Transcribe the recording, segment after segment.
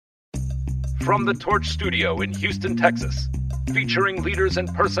From the Torch Studio in Houston, Texas, featuring leaders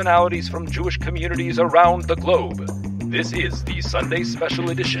and personalities from Jewish communities around the globe, this is the Sunday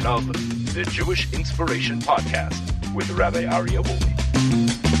special edition of the Jewish Inspiration Podcast with Rabbi Aryeh Wolbe.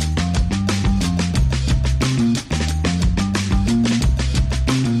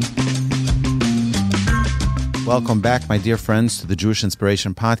 Welcome back, my dear friends, to the Jewish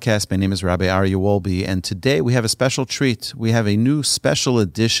Inspiration Podcast. My name is Rabbi Aryeh Wolbe, and today we have a special treat. We have a new special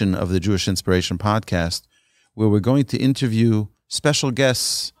edition of the Jewish Inspiration Podcast where we're going to interview special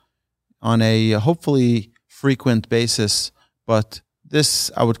guests on a hopefully frequent basis, but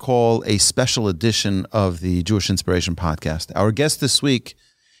this I would call a special edition of the Jewish Inspiration Podcast. Our guest this week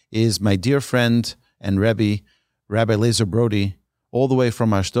is my dear friend and Rabbi Lazer Brody, all the way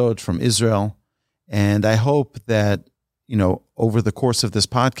from Ashdod, from Israel. And I hope that, over the course of this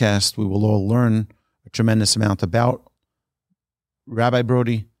podcast, we will all learn a tremendous amount about Rabbi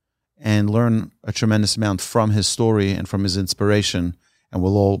Brody and learn a tremendous amount from his story and from his inspiration, and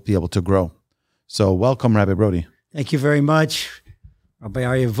we'll all be able to grow. So welcome, Rabbi Brody. Thank you very much. Rabbi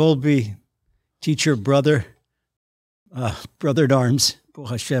Aryeh Wolbe, teacher, brother at arms, Bo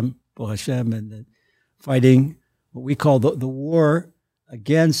Hashem, and fighting what we call the war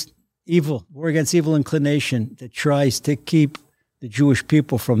against evil, war against evil inclination that tries to keep the Jewish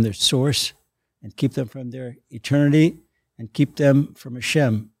people from their source and keep them from their eternity and keep them from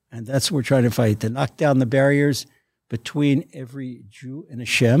Hashem. And that's what we're trying to fight, to knock down the barriers between every Jew and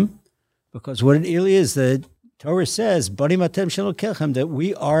Hashem. Because what it really is, the Torah says, Banim atem shel Elokechem, that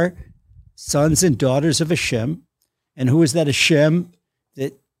we are sons and daughters of Hashem. And who is that Hashem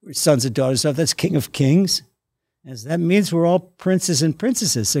that we're sons and daughters of? That's King of Kings. As that means we're all princes and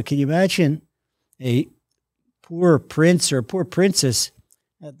princesses. So can you imagine a poor prince or a poor princess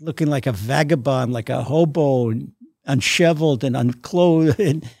looking like a vagabond, like a hobo, and unshoveled and unclothed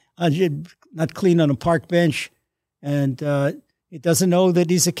and not clean on a park bench, and it doesn't know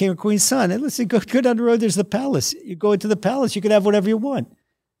that he's a king or queen's son? And listen, go down the road, there's the palace. You go into the palace, you can have whatever you want.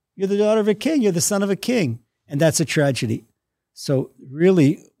 You're the daughter of a king, you're the son of a king, and that's a tragedy. So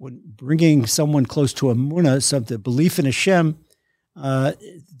really, when bringing someone close to Emunah, something belief in Hashem,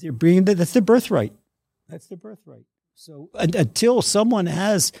 they're bringing that's their birthright. That's their birthright. So until someone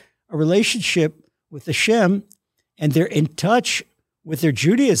has a relationship with Hashem and they're in touch with their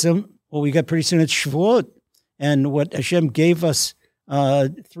Judaism, well, we got pretty soon it's Shavuot, and what Hashem gave us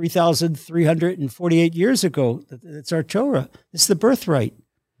 3,348 years ago. That's our Torah. It's the birthright.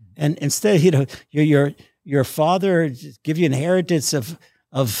 And instead, your father give you inheritance of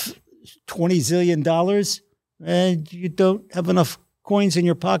 $20 zillion, and you don't have enough coins in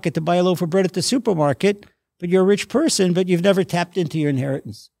your pocket to buy a loaf of bread at the supermarket, but you're a rich person, but you've never tapped into your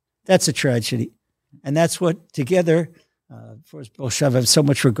inheritance. That's a tragedy. And that's what together, for both I have so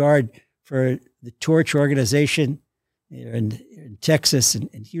much regard for the Torch organization here in Texas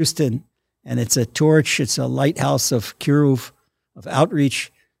and in Houston. And it's a torch, it's a lighthouse of kiruv, of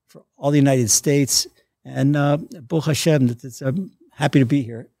outreach for all the United States. And Baruch Hashem, I'm happy to be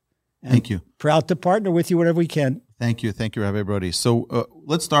here. And thank you. Proud to partner with you whenever we can. Thank you, Rabbi Brody. So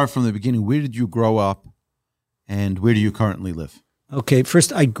let's start from the beginning. Where did you grow up, and where do you currently live? Okay,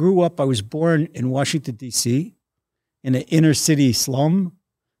 first I was born in Washington, D.C., in an inner city slum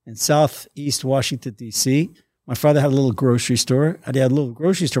in southeast Washington, D.C. My father had a little grocery store.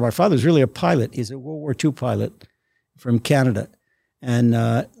 My father was really a pilot. He's a World War II pilot from Canada. And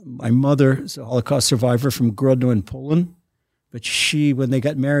my mother is a Holocaust survivor from Grodno in Poland. But when they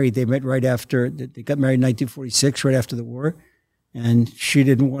got married, they got married in 1946, right after the war. And she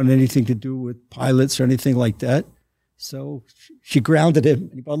didn't want anything to do with pilots or anything like that. So she grounded him,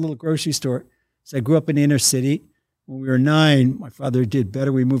 and he bought a little grocery store. So I grew up in the inner city. When we were 9, my father did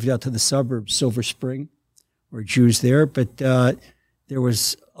better. We moved out to the suburbs, Silver Spring. We're Jews there. But there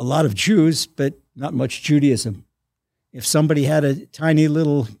was a lot of Jews, but not much Judaism. If somebody had a tiny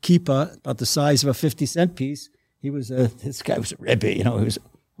little kippah about the size of a 50-cent piece, this guy was a Rabbi, he was a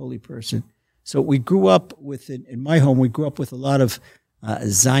holy person. So we grew up in my home, we grew up with a lot of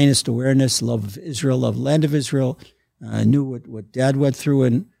Zionist awareness, love of Israel, love of the land of Israel. Knew what Dad went through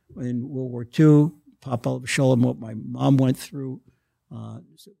in World War II, Papa Shalom, what my mom went through.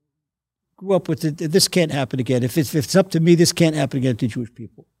 So grew up with it. This can't happen again. If it's up to me, this can't happen again to Jewish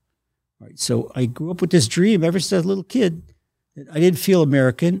people. Right, so I grew up with this dream ever since I was a little kid that I didn't feel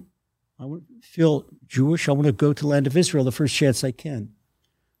American. I want to feel Jewish. I want to go to the land of Israel the first chance I can.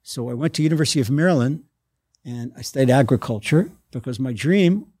 So I went to University of Maryland and I studied agriculture because my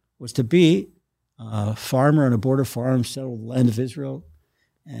dream was to be a farmer on a border farm, settle the land of Israel,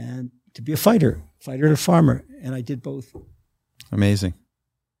 and to be a fighter and a farmer. And I did both. Amazing.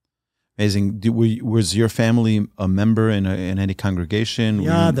 Amazing. Was your family a member in any congregation?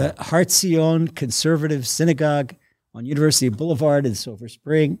 Yeah, the Har Zion Conservative Synagogue on University Boulevard in Silver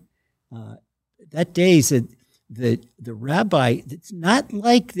Spring. That day, the rabbi, it's not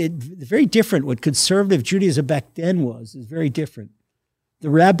like, very different. What conservative Judaism back then was very different. The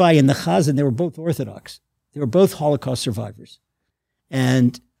rabbi and the chazan, they were both Orthodox. They were both Holocaust survivors.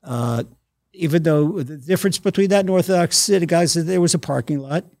 And even though the difference between that and Orthodox synagogues is there was a parking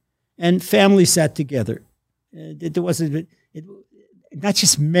lot and families sat together. There wasn't, not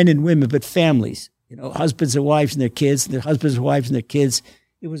just men and women, but families, husbands and wives and their kids, and their husbands and wives and their kids.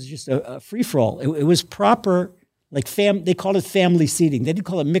 It was just a free-for-all. It was proper, like they called it family seating. They didn't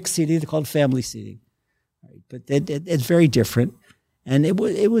call it mixed seating, they called it family seating. Right? But it's very different. And it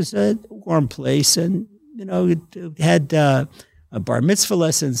was a warm place, and, it had bar mitzvah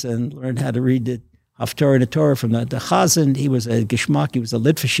lessons and learned how to read the Haftorah and the Torah from the chazan. He was a Gishmaki, he was a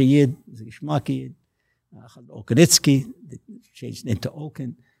Litvish Yid, he was a Gishmaki, Olkanitsky, changed into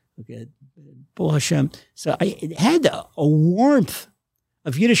Olkan. Okay, Bo Hashem. So it had a warmth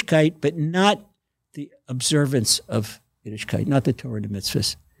of Yiddishkeit, but not the observance of Yiddishkeit, not the Torah and the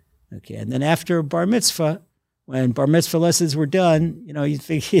mitzvahs. Okay, and then after bar mitzvah, when bar mitzvah lessons were done, you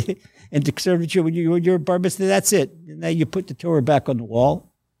think, and the conservative Jew, when you're bar mitzvah, that's it. And now you put the Torah back on the wall,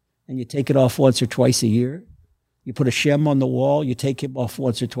 and you take it off once or twice a year. You put a Shem on the wall, you take him off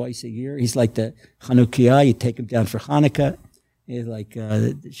once or twice a year. He's like the Chanukiah, you take him down for Hanukkah. He's like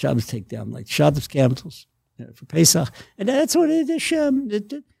the Shabbos take down like Shabbos candles for Pesach. And that's what it is, Shem.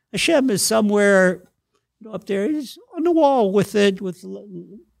 The Shem is somewhere up there. He's on the wall with the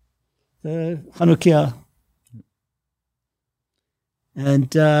Chanukiah. And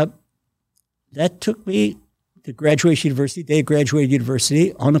that took me to graduation university, day of graduated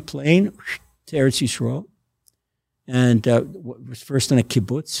university, on a plane to Eretz Yisrael. And was first on a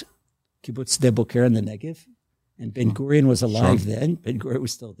kibbutz Sde Boker in the Negev. And Ben Gurion was alive then. Ben Gurion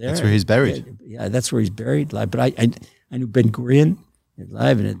was still there. That's where he's buried. Yeah, that's where he's buried. But I knew Ben Gurion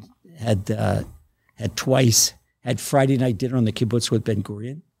alive, and had twice had Friday night dinner on the kibbutz with Ben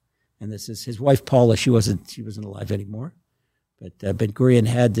Gurion. And this is his wife Paula. She wasn't alive anymore. But Ben Gurion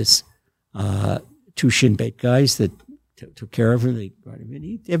had this two Shin Bet guys that took care of her. They brought him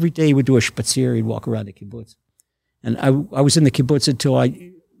in. Every day he would do a spazier. He'd walk around the kibbutz. And I was in the kibbutz until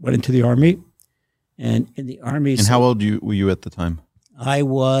I went into the army. And in the army... And how old were you at the time? I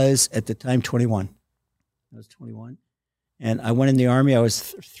was, at the time, 21. I was 21. And I went in the army. I was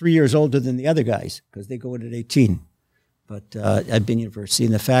 3 years older than the other guys because they go in at 18. But I'd been university.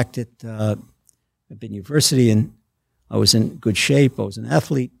 And the fact that I'd been university and I was in good shape. I was an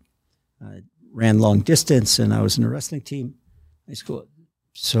athlete. I ran long distance, and I was in a wrestling team in high school.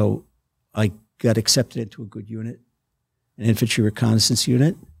 So I got accepted into a good unit, an infantry reconnaissance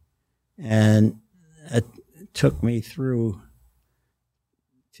unit. And it took me through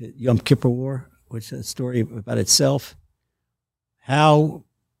to Yom Kippur War, which is a story about itself. How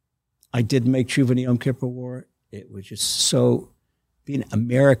I did make tshuva in the Yom Kippur War. It was just so, being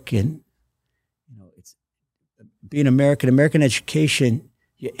American, it's being American education,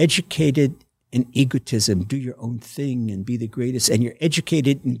 you're educated in egotism, do your own thing and be the greatest, and you're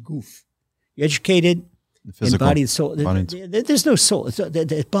educated in goof. You're educated in body and soul. There's no soul.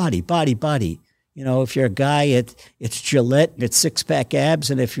 It's body. If you're a guy, it's Gillette and it's six-pack abs,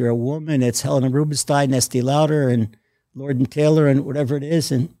 and if you're a woman, it's Helena Rubinstein, Estee Lauder, and Lord & Taylor, and whatever it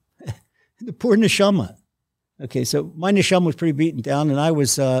is, and the poor neshama. Okay, so my neshama was pretty beaten down, and I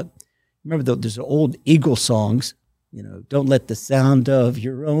was, remember there's old Eagle songs, don't let the sound of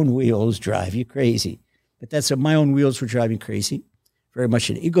your own wheels drive you crazy. But that's what my own wheels were driving crazy, very much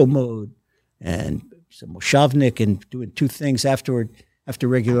in ego mode, and some Moshavnik, and doing two things after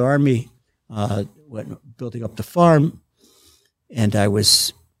regular army, building up the farm, and I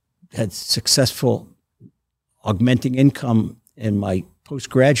had successful augmenting income in my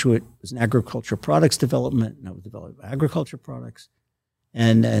postgraduate was in agriculture products development, and I was developing agriculture products,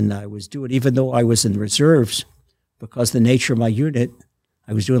 and I was doing, even though I was in reserves, because the nature of my unit,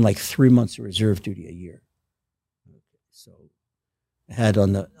 I was doing like 3 months of reserve duty a year. So I had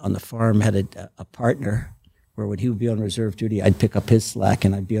on the farm had a partner where when he would be on reserve duty, I'd pick up his slack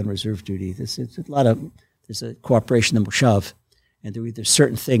and I'd be on reserve duty. There's a cooperation in Moshav, and there's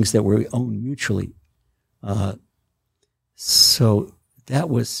certain things that we own mutually. So that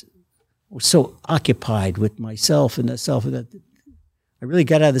was so occupied with myself and the self that I really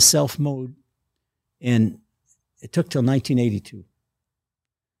got out of the self mode, and it took till 1982.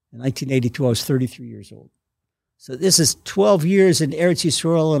 In 1982, I was 33 years old. So this is 12 years in Eretz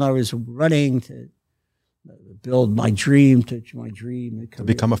Yisrael, and I was running to build my dream to my dream. To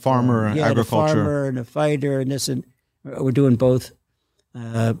become a farmer, agriculture. A farmer and a fighter and this, and we're doing both.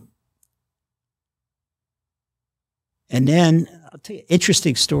 And then I'll tell you,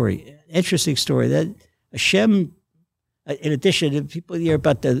 interesting story. That Hashem, in addition to people hear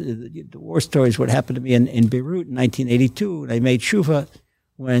about the war stories, what happened to me in Beirut in 1982, and I made tshuva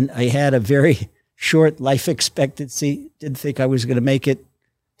when I had a very short life expectancy, didn't think I was going to make it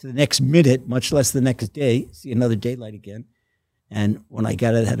to the next minute, much less the next day, see another daylight again. And when I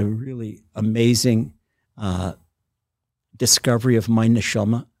got it, I had a really amazing discovery of my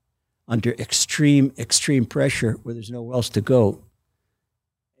neshama under extreme pressure where there's nowhere else to go.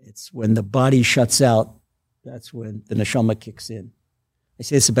 It's when the body shuts out, that's when the neshama kicks in. I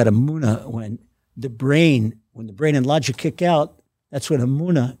say this about Emunah, when the brain and logic kick out, that's when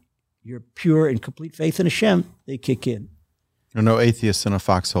Emunah, your pure and complete faith in Hashem, they kick in. There are no atheists in a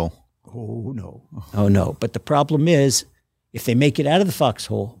foxhole. Oh, no. But the problem is, if they make it out of the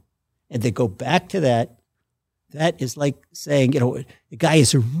foxhole and they go back to that is like saying, the guy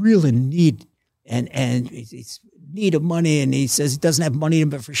is real in need and he's need of money, and he says he doesn't have money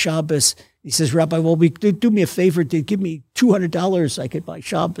but for Shabbos. He says, Rabbi, well, do me a favor, give me $200, I could buy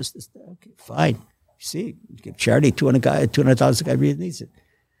Shabbos. Okay, fine. You see, give charity, $200, the guy really needs it.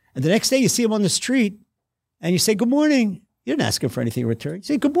 And the next day you see him on the street and you say, good morning. You didn't ask him for anything in return. You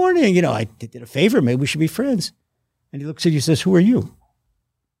say, good morning. I did a favor. Maybe we should be friends. And he looks at you and says, who are you?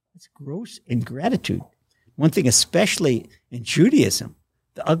 That's gross ingratitude. One thing, especially in Judaism,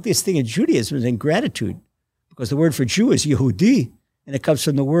 the ugliest thing in Judaism is ingratitude, because the word for Jew is Yehudi, and it comes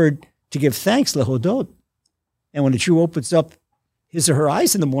from the word to give thanks, lehodot. And when a Jew opens up his or her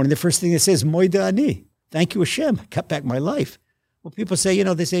eyes in the morning, the first thing it says, Moida ani, thank you Hashem, I cut back my life. Well, people say,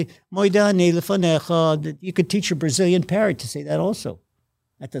 they say, Moida ani lefanecha. You could teach a Brazilian parrot to say that also.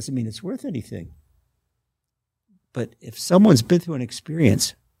 That doesn't mean it's worth anything. But if someone's been through an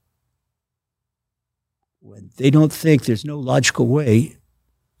experience when they don't think there's no logical way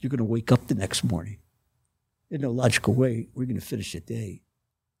you're going to wake up the next morning, there's no logical way we're going to finish the day.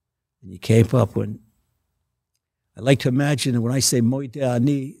 And you came up when, I like to imagine that when I say Moide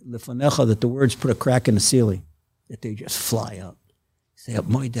ani lefanecha, that the words put a crack in the ceiling, that they just fly up. You say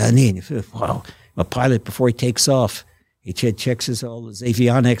Moide ani, and you feel, wow, a pilot before he takes off, he checks all his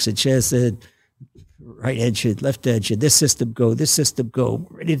avionics and checks it, right edge, left edge, this system go,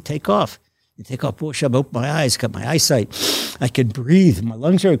 ready to take off. You take off, push up, open my eyes, got my eyesight. I can breathe. My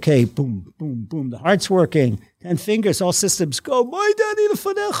lungs are okay. Boom, boom, boom. The heart's working. 10 fingers, all systems go.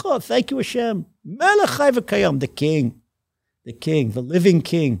 Thank you, Hashem. Melech Chai v'Kayam, the king, the living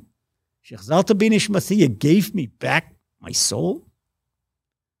king. You gave me back my soul.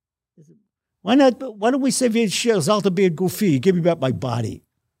 Why not? Why don't we say Shechzalta bi gufi? You give me back my body.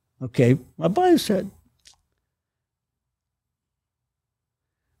 Okay, my body said,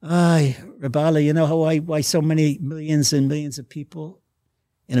 Rabbi, why so many millions and millions of people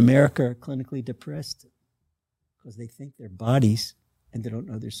in America are clinically depressed? Because they think they're bodies and they don't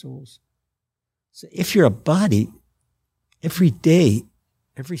know their souls. So if you're a body, every day,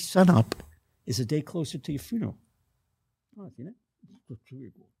 every sunup is a day closer to your funeral.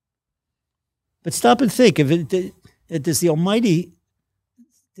 But stop and think, does the Almighty,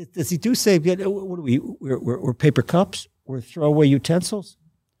 does he do say, what are we, we're paper cups, we're throwaway utensils?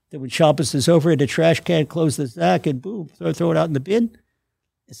 That when Shabbos is over in the trash can, close the sack and boom, throw it out in the bin?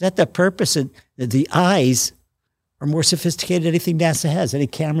 Is that the purpose? And the eyes are more sophisticated than anything NASA has, any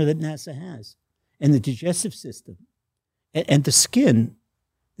camera that NASA has. And the digestive system. And the skin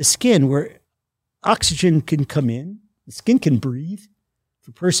where oxygen can come in, the skin can breathe. If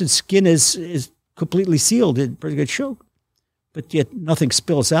a person's skin is completely sealed, the person gets choked. But yet nothing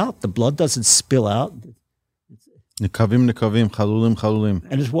spills out. The blood doesn't spill out. Nekavim, chalulim.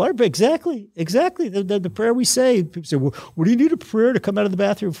 And it's water, but exactly. The prayer we say, people say, well, what do you need a prayer to come out of the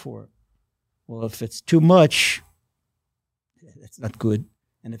bathroom for? Well, if it's too much, that's not good.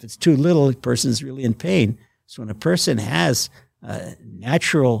 And if it's too little, the person's really in pain. So when a person has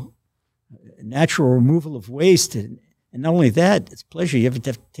natural removal of waste, and not only that, it's pleasure. You ever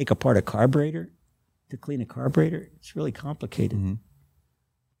have to take apart a carburetor to clean a carburetor? It's really complicated. Mm-hmm.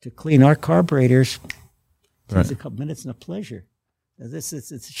 To clean our carburetors, takes a couple minutes and a pleasure.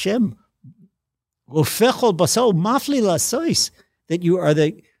 It's Hashem. That you are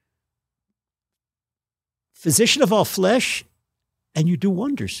the physician of all flesh, and you do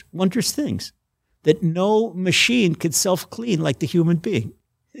wondrous things that no machine can self-clean like the human being.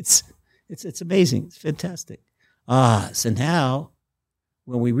 It's amazing. It's fantastic. So now,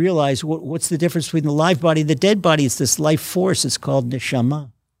 when we realize what's the difference between the live body and the dead body, it's this life force. It's called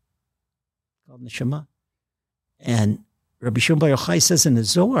neshama. And Rabbi Shimon Bar Yochai says in the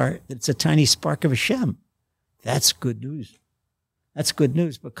Zohar that it's a tiny spark of Hashem. That's good news. That's good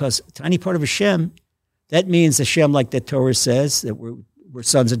news because a tiny part of Hashem, that means Hashem, like the Torah says, that we're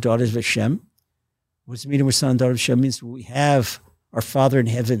sons and daughters of Hashem. What does it mean we're sons and daughters of Hashem? It means we have our Father in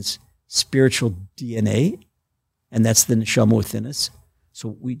heaven's spiritual DNA, and that's the neshama within us.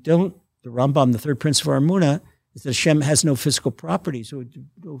 So we don't, the Rambam, the third principle of our Emunah, is that Hashem has no physical properties or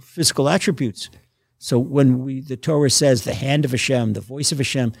no physical attributes. So when the Torah says the hand of Hashem, the voice of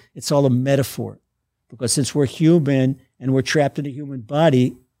Hashem, it's all a metaphor. Because since we're human and we're trapped in a human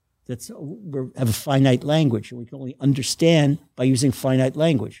body, we have a finite language, and we can only understand by using finite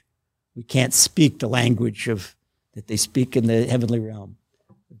language. We can't speak the language that they speak in the heavenly realm.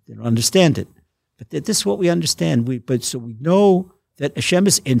 They don't understand it. But this is what we understand. So we know that Hashem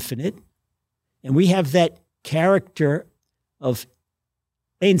is infinite, and we have that character of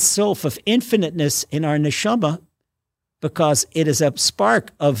Ein Sof, of infiniteness in our neshama, because it is a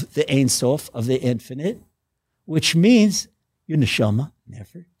spark of the Ein Sof, of the infinite, which means your neshama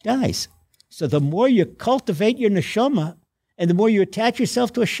never dies. So the more you cultivate your neshama, and the more you attach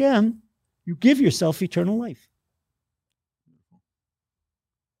yourself to Hashem, you give yourself eternal life.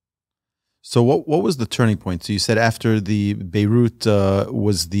 So what was the turning point? So you said after the Beirut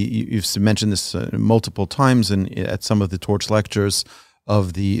you've mentioned this multiple times and at some of the Torch lectures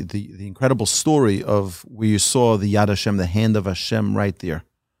of the incredible story of where you saw the Yad Hashem, the hand of Hashem right there.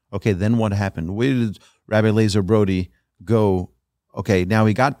 Okay, then what happened? Where did Rabbi Lazer Brody go? Okay, now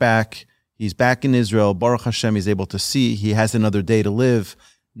he got back. He's back in Israel. Baruch Hashem, he's able to see. He has another day to live.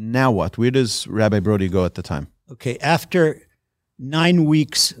 Now what? Where does Rabbi Brody go at the time? Okay, after 9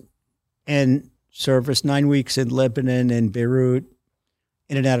 weeks in service, 9 weeks in Lebanon and Beirut,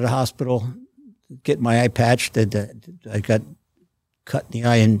 in and out of the hospital, get my eye patched. I got cut in the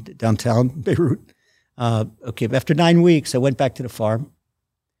eye in downtown Beirut. But after 9 weeks, I went back to the farm,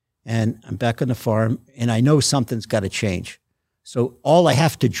 and I'm back on the farm, and I know something's got to change. So all I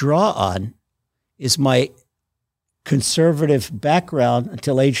have to draw on is my conservative background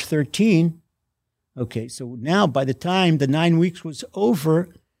until age 13. Okay, so now by the time the 9 weeks was over,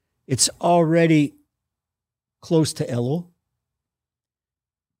 it's already close to Elul.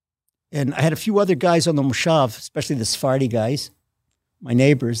 And I had a few other guys on the Moshav, especially the Sephardi guys, my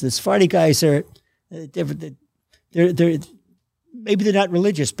neighbors. The Sephardi guys are, they're maybe they're not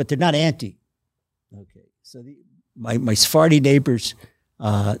religious, but they're not anti. Okay, so my Sephardi neighbors,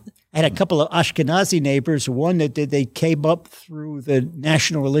 I had a couple of Ashkenazi neighbors, one that they came up through the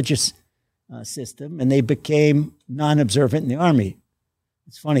national religious system, and they became non-observant in the army.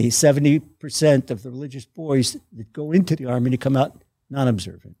 It's funny, 70% of the religious boys that go into the army to come out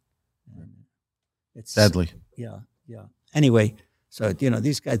non-observant. It's sadly. Yeah. Anyway, so,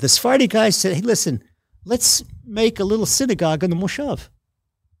 these guys, the Sephardi guys said, hey, listen, let's make a little synagogue on the Moshav.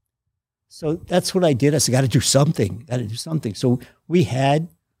 So that's what I did. I said, got to do something. So we had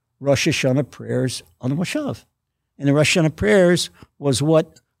Rosh Hashanah prayers on the Moshav. And the Rosh Hashanah prayers was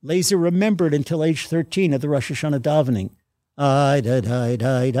what Lazer remembered until age 13 of the Rosh Hashanah davening.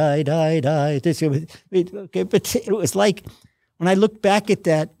 Okay, but it was like, when I look back at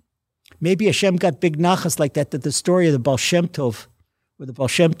that, maybe Hashem got big nachas like that the story of the Baal Shem Tov, where the Baal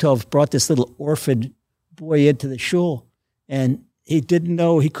Shem Tov brought this little orphan boy into the shul, and he didn't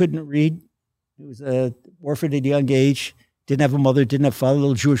know, he couldn't read. He was an orphan at a young age, didn't have a mother, didn't have a father, a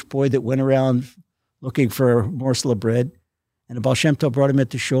little Jewish boy that went around looking for a morsel of bread. And the Baal Shem Tov brought him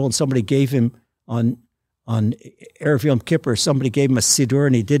into shul, and somebody gave him on Erev Yom Kippur, somebody gave him a siddur,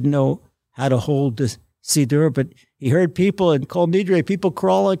 and he didn't know how to hold the siddur, but he heard people in Kol Nidre, people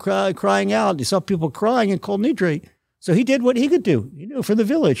crying out. He saw people crying in Kol Nidre. So he did what he could do. He knew from the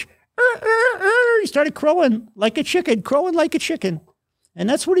village. He started crowing like a chicken. And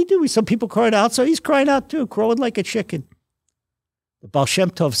that's what he did. Some people cried out, so he's crying out too, crowing like a chicken. The Baal Shem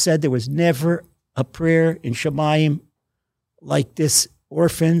Tov said there was never a prayer in Shemayim like this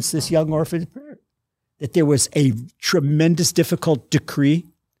young orphan's prayer. That there was a tremendous difficult decree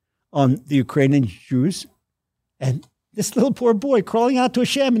on the Ukrainian Jews. And this little poor boy crawling out to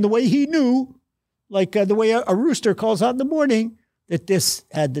Hashem in the way he knew, like the way a rooster calls out in the morning, that this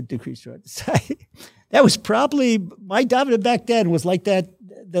had the decree started. That was probably, my davening back then was like that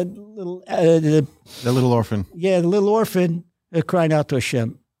little... the little orphan. Yeah, the little orphan crying out to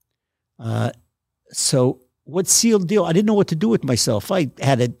Hashem. So what sealed the deal? I didn't know what to do with myself. I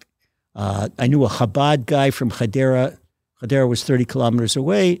knew a Chabad guy from Hadera. Hadera was 30 kilometers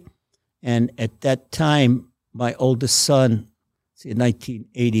away. And at that time, my oldest son, in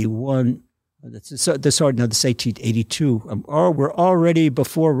 1981, this 1882, we're already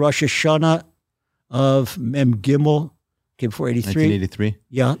before Rosh Hashanah of Mem Gimel, came before 83. 1983.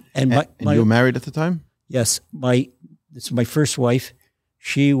 Yeah. And you were married at the time? Yes. This is my first wife.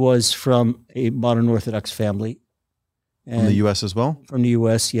 She was from a modern Orthodox family. From the U.S. as well? From the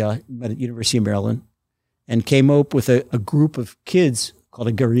U.S., yeah. Met at University of Maryland. And came up with a group of kids called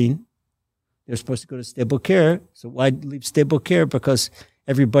a Garin. They were supposed to go to Sde Boker. So why leave Sde Boker? Because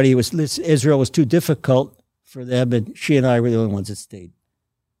Israel was too difficult for them, and she and I were the only ones that stayed.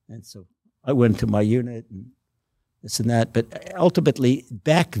 And so I went to my unit and this and that. But ultimately,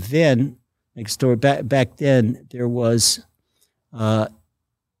 back then, back then, there wasn't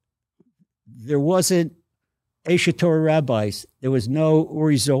Eshet Torah rabbis. There was no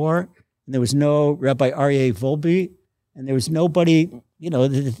Uri Zohar, and there was no Rabbi Aryeh Volbe, and there was nobody, the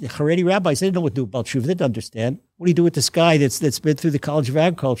Haredi rabbis, they didn't know what to do about Shuv. They didn't understand. What do you do with this guy that's been through the College of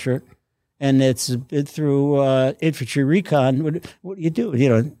Agriculture and it's been through infantry recon? What do you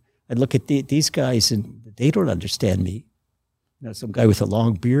do? I'd look at these guys and they don't understand me. Some guy with a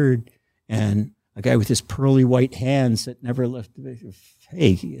long beard and a guy with his pearly white hands that never left.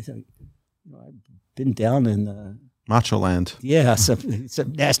 Hey, I've been down in Macho Land. Yeah,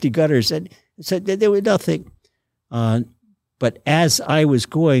 some nasty gutters, and so there was nothing. But as I was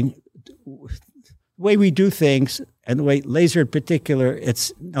going, the way we do things, and the way Lazer in particular,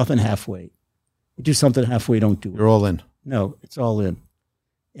 it's nothing halfway. You do something halfway, don't do it. You're all in. No, it's all in.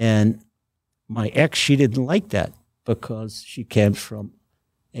 And my ex, she didn't like that because she came from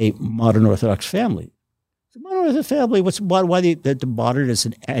a modern Orthodox family. The modern Orthodox family, why the modern is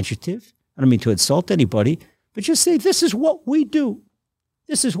an adjective? I don't mean to insult anybody, but just say, this is what we do.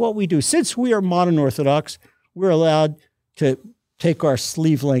 This is what we do. Since we are modern Orthodox, we're allowed to take our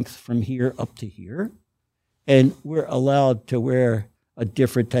sleeve length from here up to here, and we're allowed to wear a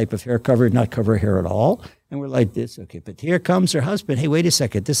different type of hair cover, not cover hair at all. And we're like this, okay, but here comes her husband. Hey, wait a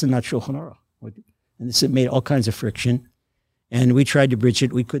second, this is not Shulchan Aruch. And this made all kinds of friction. And we tried to bridge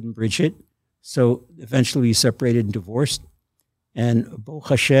it. We couldn't bridge it. So eventually we separated and divorced. And Baruch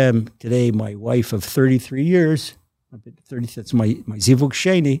Hashem, today my wife of 33 years, that's my Zivug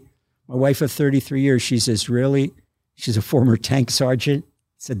Sheni, my wife of 33 years, she's Israeli. She's a former tank sergeant.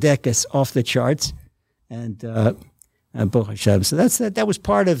 Tzedek is off the charts. And Baruch Hashem. So that was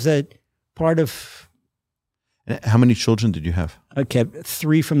part of. How many children did you have? I kept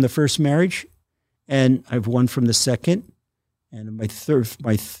 3 from the first marriage, and I have 1 from the second. And my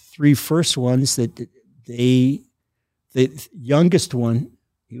 3 first ones, the youngest one,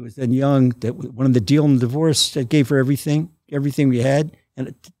 he was then young, that one of the deal in the divorce that gave her everything we had, and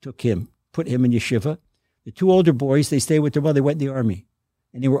it took him, put him in yeshiva. The 2 older boys, they stayed with their mother, they went in the army.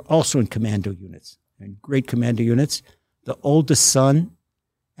 And they were also in commando units, and great commando units. The oldest son,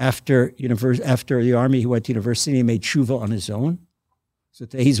 after the army, he went to university, he made tshuva on his own. So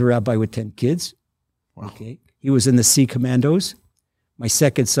today he's a rabbi with 10 kids. Wow. Okay. He was in the Sea Commandos. My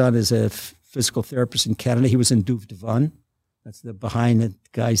second son is a physical therapist in Canada. He was in Duv Devan. That's the behind the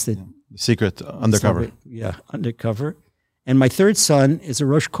guys that... The secret undercover. Yeah, undercover. And my third son is a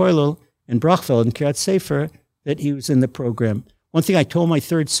Rosh Koilel in Brachfeld in Kiryat Sefer, that he was in the program. One thing I told my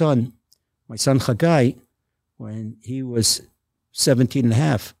third son, my son Chagai, when he was 17 and a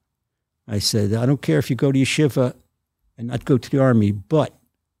half, I said, I don't care if you go to yeshiva and not go to the army, but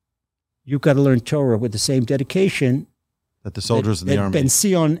you've got to learn Torah with the same dedication that the soldiers in the army. Ben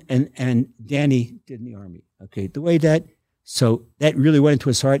Sion and Danny did in the army. Okay, so that really went into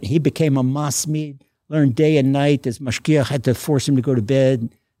his heart. He became a masmid, learned day and night, as Mashgiach had to force him to go to bed.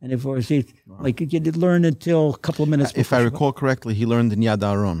 And if like you did learn until a couple of minutes before. If I recall correctly, he learned in Yad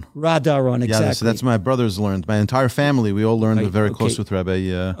Aron. Rad Aron, exactly. Yeah, so that's my brothers learned. My entire family, we all learned very close with Rabbi.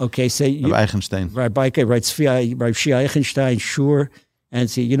 Okay, so Rabbi Eichenstein. Rabbi Shia Eichenstein, sure.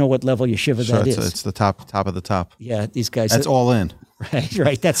 And see, you know what level yeshiva that is. It's the top of the top. Yeah, these guys. That's all in.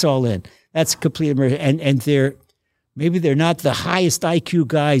 Right. That's all in. That's complete immersion. And maybe they're not the highest IQ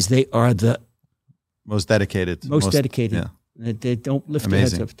guys. They are the most dedicated. Most dedicated. Yeah. They don't lift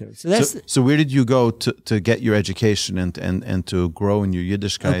Amazing. their heads up to it. So where did you go to get your education and to grow in your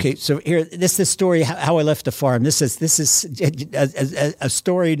Yiddishkeit? Okay, so here, this is the story how I left the farm. This is a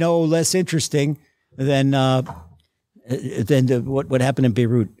story no less interesting than what happened in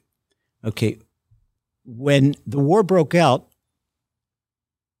Beirut. Okay, when the war broke out,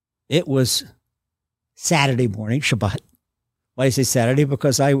 it was Saturday morning, Shabbat. Why do I say Saturday?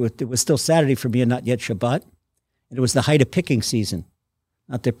 Because it was still Saturday for me and not yet Shabbat. And it was the height of picking season.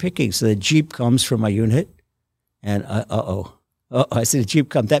 Not the picking. So the Jeep comes from my unit. And I said, the Jeep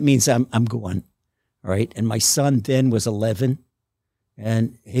comes. That means I'm going. All right. And my son then was 11.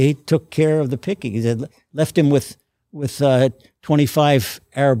 And he took care of the picking. He left him with 25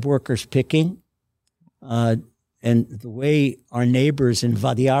 Arab workers picking. And the way our neighbors in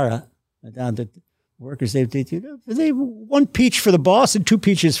Vadiara, down the workers, they 1 peach for the boss and 2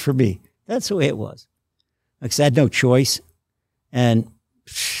 peaches for me. That's the way it was. Because I had no choice. And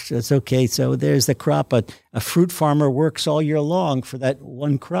that's okay. So there's the crop. A fruit farmer works all year long for that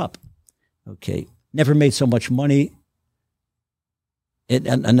 1 crop. Okay. Never made so much money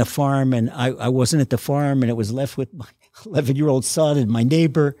on the farm. And I wasn't at the farm, and it was left with my 11-year-old son and my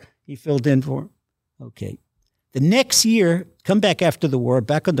neighbor. He filled in for him. Okay. The next year, come back after the war,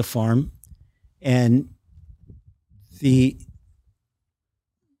 back on the farm, and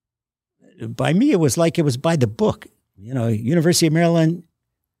by me, it was like it was by the book. University of Maryland,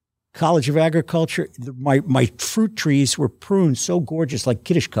 College of Agriculture. My fruit trees were pruned so gorgeous, like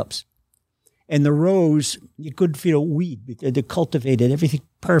Kiddush cups. And the rows, you couldn't feel a weed. They cultivated everything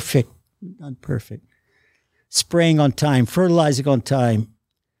perfect, not perfect. Spraying on time, fertilizing on time.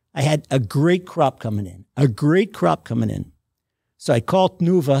 I had a great crop coming in. So I called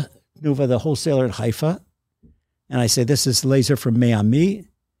Nuva, the wholesaler at Haifa, and I said, this is Lazer from Me'ami,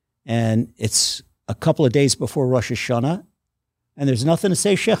 and it's a couple of days before Rosh Hashanah, and there's nothing to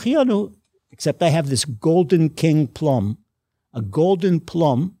say Shechianu, except I have this golden king plum, a golden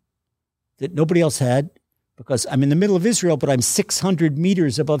plum that nobody else had, because I'm in the middle of Israel, but I'm 600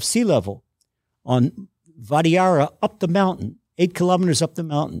 meters above sea level on Vadiara up the mountain, 8 kilometers up the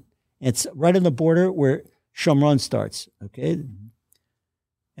mountain. It's right on the border where Shomron starts, okay?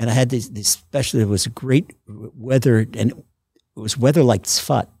 And I had this special, it was great weather, and it was weather like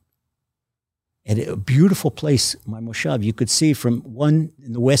Tzfat. And a beautiful place, my moshav. You could see from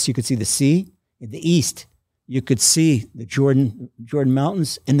in the west, you could see the sea. In the east, you could see the Jordan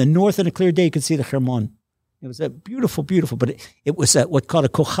Mountains. In the north, on a clear day, you could see the Hermon. It was a beautiful, but it was what called a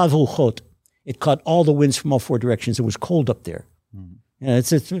kochav uchot. It caught all the winds from all 4 directions. It was cold up there.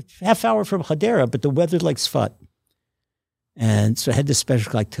 It's a half hour from Hadera, but the weather's like Sfat. And so I had this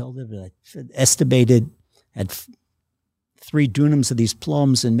special guy tell them that I estimated, had 3 dunams of these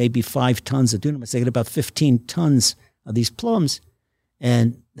plums and maybe 5 tons of dunam. I said, about 15 tons of these plums.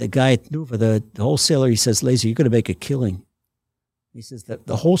 And the guy at Nuva, the wholesaler, he says, Lazer, you're going to make a killing. He says that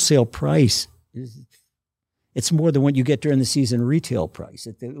the wholesale price, it's more than what you get during the season retail price.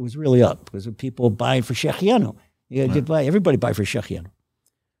 It was really up because of people buying for Shechianu. Everybody buy for Shechianu.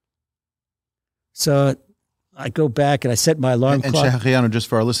 So I go back and I set my alarm clock. And Shechianu, just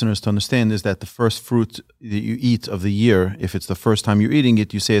for our listeners to understand, is that the first fruit that you eat of the year, if it's the first time you're eating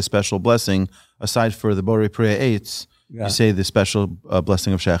it, you say a special blessing. Aside for the Borei Priya Eitz, you say the special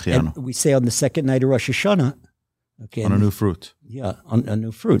blessing of Shechianu. We say on the second night of Rosh Hashanah. Okay, on a new fruit. Yeah, on a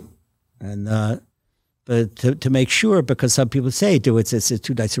new fruit. And but to make sure, because some people say, it's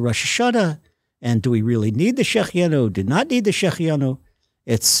 2 nights of Rosh Hashanah, and do we really need the Shechianu? Do not need the Shechianu?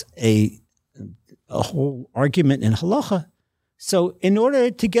 It's a whole argument in halacha. So in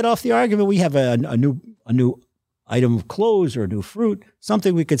order to get off the argument, we have a new item of clothes or a new fruit,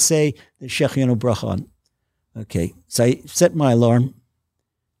 something we could say the Shechianu bracha on. Okay, so I set my alarm,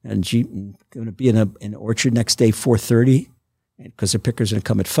 and I'm going to be in an orchard next day, 4:30, because the picker's going to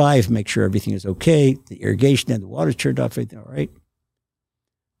come at 5, make sure everything is okay, the irrigation and the water turned off, everything all right.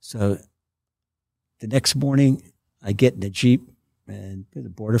 So the next morning, I get in the Jeep and to the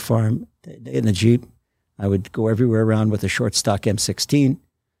border farm. In the Jeep, I would go everywhere around with a short stock M16.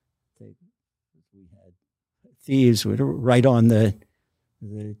 We had thieves right on the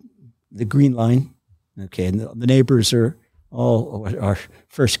green line. Okay, and the neighbors are all our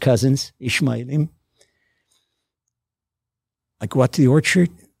first cousins, Ishmaelim. I go out to the orchard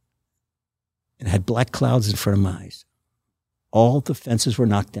and had black clouds in front of my eyes. All the fences were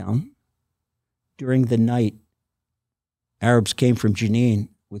knocked down. During the night, Arabs came from Jenin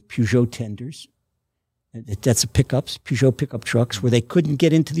with Peugeot tenders. That's Peugeot pickup trucks, where they couldn't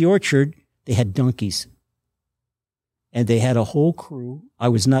get into the orchard. They had donkeys. And they had a whole crew. I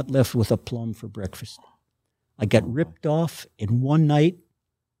was not left with a plum for breakfast. I got ripped off in one night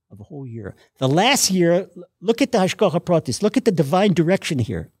of a whole year. The last year, look at the Hashgacha Pratis. Look at the divine direction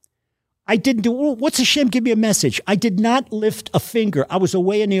here. I didn't do, what's Hashem give me a message? I did not lift a finger. I was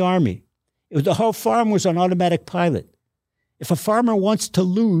away in the army. The whole farm was on automatic pilot. If a farmer wants to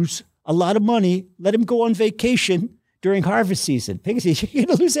lose a lot of money, let him go on vacation during harvest season. You're going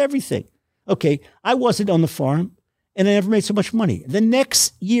to lose everything. Okay, I wasn't on the farm, and I never made so much money. The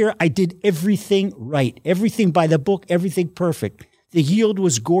next year, I did everything right. Everything by the book, everything perfect. The yield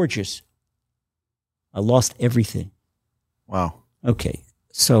was gorgeous. I lost everything. Wow. Okay,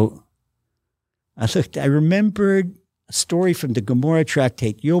 so I remembered a story from the Gemara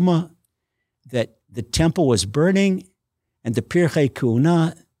tractate Yoma that the temple was burning, and the Pirchei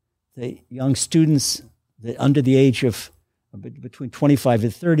Kuna, the young students that under the age of between 25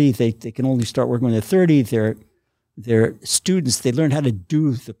 and 30, they can only start working when they're 30. They're students. They learn how to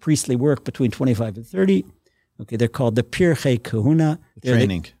do the priestly work between 25 and 30. Okay, they're called the Pirchei Kahuna.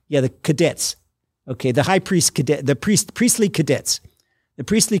 Training. The cadets. Okay, the high priest cadet, priestly cadets. The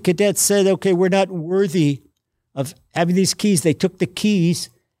priestly cadets said, okay, we're not worthy of having these keys. They took the keys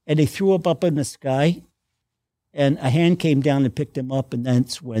and they threw them up in the sky, and a hand came down and picked them up, and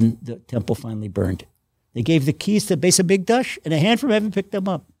that's when the temple finally burned. They gave the keys to Beis HaMikdash, and a hand from heaven picked them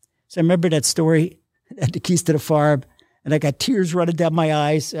up. So I remember that story. I had the keys to the farm, and I got tears running down my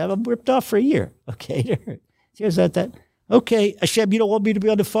eyes. I'm ripped off for a year. Okay, tears like that. Okay, Hashem, you don't want me to be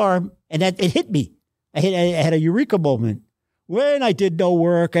on the farm. And it hit me. I had a eureka moment. When I did no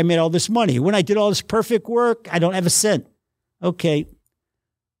work, I made all this money. When I did all this perfect work, I don't have a cent. Okay,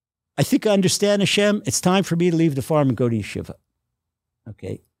 I think I understand, Hashem. It's time for me to leave the farm and go to yeshiva.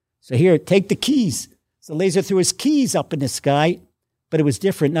 Okay, so here, take the keys. So Lazer threw his keys up in the sky, but it was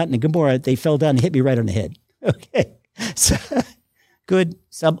different. Not in the Gemara. They fell down and hit me right on the head. Okay, so good.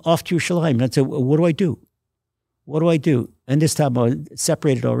 So I'm off to Yerushalayim. And I said, what do I do? What do I do? And this time I was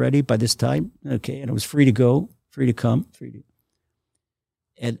separated already by this time. Okay, and I was free to go, free to come,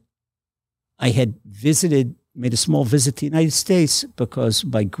 And I had made a small visit to the United States because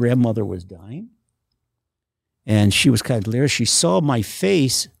my grandmother was dying. And she was kind of delirious. She saw my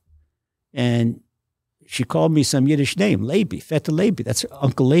face and she called me some Yiddish name, Lebi, Feta Lebi. That's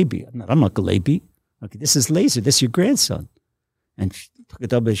Uncle Lebi. I'm Uncle Lebi. Okay, this is Lazer. This is your grandson. And she took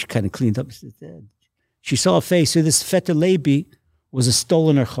it up and she kind of cleaned up. She saw a face. So this Feta Lebi was a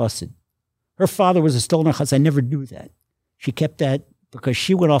stolen chassid. Her father was a stolen chassid. I never knew that. She kept that because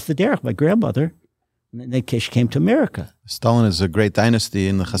she went off the derech, my grandmother. And then she came to America. Stalin is a great dynasty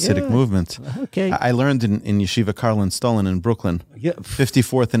in the Hasidic movement. Okay. I learned in Yeshiva Karlin Stalin in Brooklyn,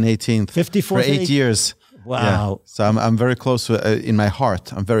 54th and 18th, for 8 years. Wow. Yeah. So I'm very close with, in my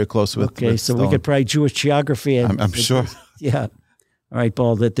heart, I'm very close with Okay, so Stalin. we could probably Jewish geography. And I'm sure. Yeah. All right,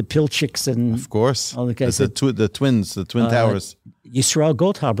 Paul, the Pilchiks and... Of course. All the guys. The twins, the Twin Towers. Yisrael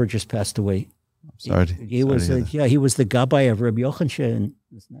Goldhaber just passed away. Sorry. He was he was the Gabbai of Rabbi Yochanan.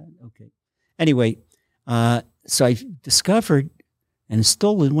 Okay. Anyway, so I discovered and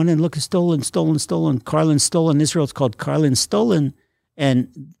stolen, went and looked at stolen. Karlin Stolen. Israel, it's called Karlin Stolen.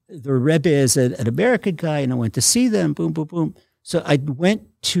 And the Rebbe is an American guy, and I went to see them, boom, boom, boom. So I went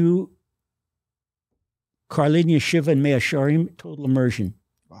to Karlin Yeshiva and Mea Sharim, total immersion.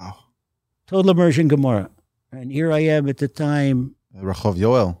 Wow. Total immersion Gemara. And here I am at the time. Rachov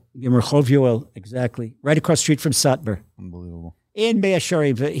Yoel. Rachov Yoel, exactly. Right across the street from Satmar. Unbelievable. In Mea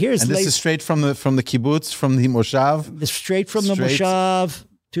Sharim. Here's and this is straight from the kibbutz, from the moshav? Straight from the moshav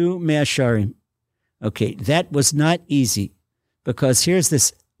to Mea Sharim. Okay, that was not easy because here's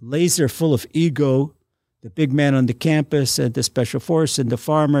this Lazer full of ego, the big man on the campus and the special force and the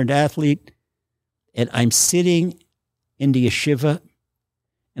farmer and the athlete. And I'm sitting in the yeshiva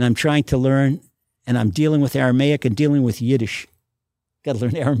and I'm trying to learn and I'm dealing with Aramaic and dealing with Yiddish. Got to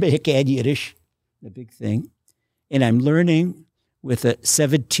learn Aramaic and Yiddish, the big thing. And I'm learning with a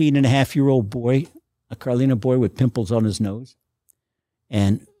 17-and-a-half-year-old boy, a Karlina boy with pimples on his nose.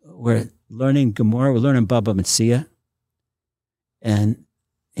 And we're learning Gemara, we're learning Baba Metzia. And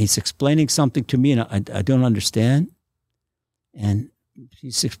he's explaining something to me, and I don't understand. And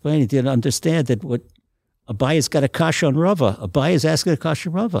he's explaining, he didn't understand that what Abaya's got a kasha on Rava. Abaya's asking a kasha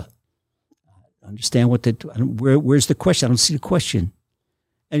on Rava. I understand where's the question? I don't see the question.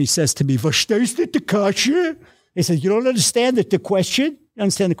 And he says to me, Verstehst du the kasha? He says, you don't understand the question? You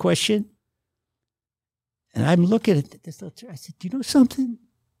understand the question? And I'm looking at this little chair. I said, do you know something?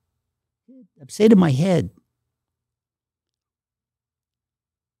 I'm saying in my head,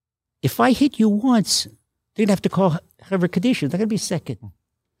 if I hit you once, they're going to have to call Chaver Kaddish. They're going to be second.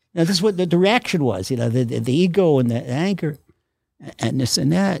 Now, this is what the reaction was, the ego and the anger and this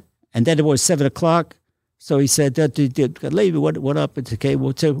and that. And then it was 7 o'clock. So he said, Levi, what up? It's okay.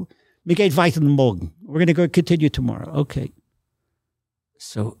 We'll tell we get weiter morgen. We're going to go continue tomorrow. Okay.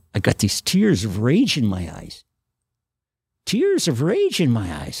 So I got these tears of rage in my eyes. Tears of rage in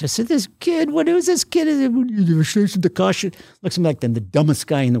my eyes. I said, this kid, what is this kid? The caution looks like the dumbest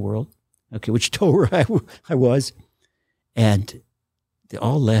guy in the world. Okay, which Torah I was. And they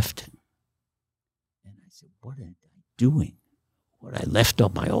all left. And I said, what am I doing? What I left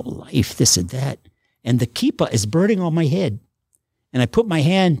up my whole life, this and that. And the kippah is burning on my head. And I put my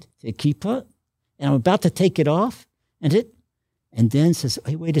hand to the kippah, and I'm about to take it off, and then says,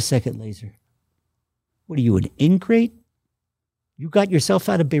 hey, wait a second, Lazer. What are you, an ingrate? You got yourself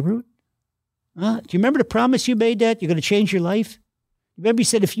out of Beirut? Do you remember the promise you made that? You're going to change your life? Remember you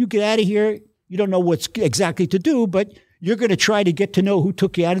said, if you get out of here, You don't know what's exactly to do, but you're going to try to get to know who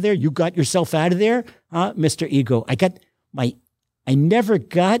took you out of there. You got yourself out of there, Mr. Ego. I never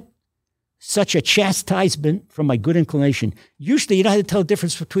got such a chastisement from my good inclination. Usually, you know how to tell the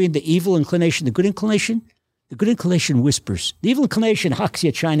difference between the evil inclination, the good inclination? The good inclination whispers. The evil inclination haks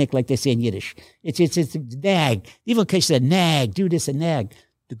you chinik, like they say in Yiddish. It's a nag. The evil inclination is a nag. Do this, a nag.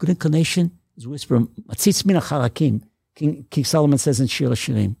 The good inclination is whispering. King Solomon says in Shir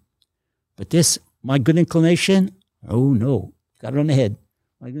Shirim. But this, my good inclination, oh no, got it on the head.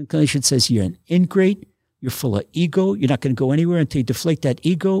 My good inclination says you're an ingrate. You're full of ego. You're not going to go anywhere until you deflate that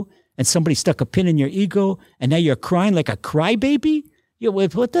ego. And somebody stuck a pin in your ego, and now you're crying like a crybaby.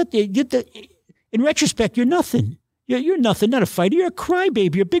 In retrospect, you're nothing. You're nothing, not a fighter. You're a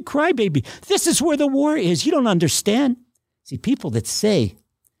crybaby. You're a big crybaby. This is where the war is. You don't understand. See, people that say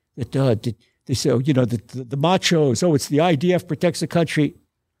that they say, the machos. It's the IDF protects the country.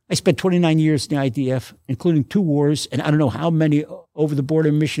 I spent 29 years in the IDF, including 2 wars, and I don't know how many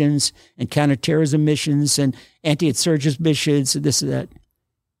over-the-border missions and counterterrorism missions and anti-insurgents missions and this and that.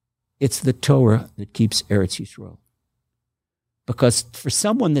 It's the Torah that keeps Eretz Yisrael. Because for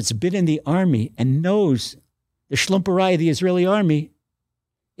someone that's been in the army and knows the shlumperai of the Israeli army,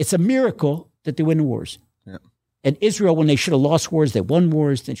 it's a miracle that they win wars. Yeah. And Israel, when they should have lost wars, they won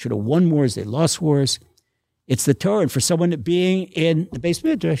wars. They should have won wars, they lost wars. It's the Torah. And for someone being in the Beis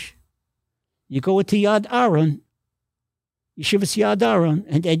Midrash, you go into Yad Aaron, Yeshivas Yad Aaron,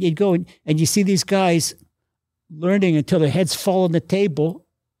 and you go and you see these guys learning until their heads fall on the table.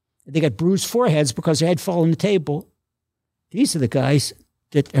 They got bruised foreheads because their head fall on the table. These are the guys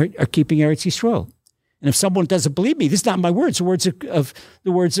that are keeping Eretz Yisrael. And if someone doesn't believe me, this is not my words, the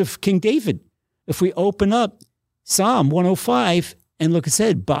words of King David. If we open up Psalm 105 and look, it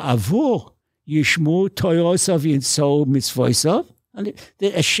said, Ba'avur Yishmu Toyosav Yinso Mitzvoisav.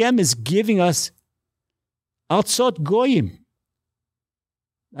 That Hashem is giving us Altzot Goyim.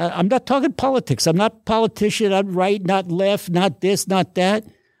 I'm not talking politics. I'm not politician, not right, not left, not this, not that.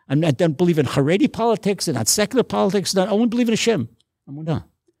 I don't believe in Haredi politics and not secular politics. I only believe in Hashem.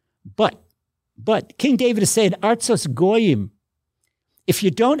 But King David is saying, Artzos Goyim. If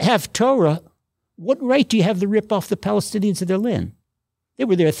you don't have Torah, what right do you have to rip off the Palestinians of their land? They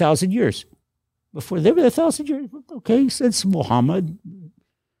were there 1,000 years. Before they were there 1,000 years. Okay, since Muhammad,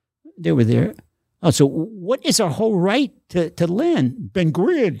 they were there. Oh, so what is our whole right to land? Ben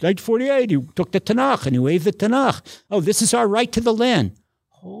Gurion, 1948, he took the Tanakh and he waved the Tanakh. Oh, this is our right to the land.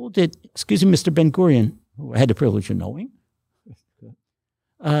 Hold it. Excuse me, Mr. Ben Gurion, who I had the privilege of knowing.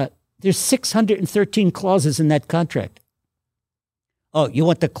 There's 613 clauses in that contract. Oh, you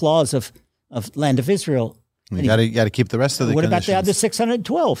want the clause of land of Israel? You got to keep the rest of the. What conditions. About the other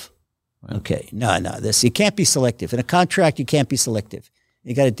 612? Right. Okay, no. You can't be selective in a contract. You can't be selective.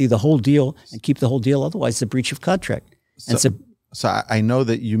 You got to do the whole deal and keep the whole deal. Otherwise, it's a breach of contract. So I know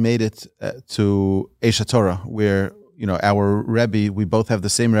that you made it to Eish Torah, where our Rabbi, we both have the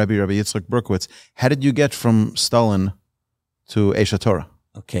same Rabbi Yitzchak Berkowitz. How did you get from Stalin to Eish Torah?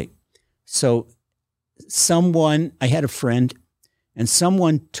 Okay. So I had a friend, and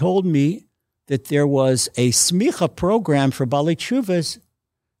someone told me that there was a smicha program for Balei Tshuvas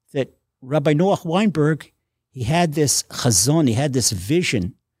that Rabbi Noach Weinberg, he had this chazon, he had this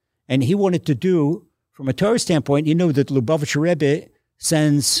vision, and he wanted to do, from a Torah standpoint, that Lubavitcher Rebbe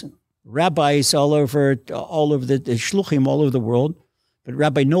sends rabbis all over the shluchim all over the world, but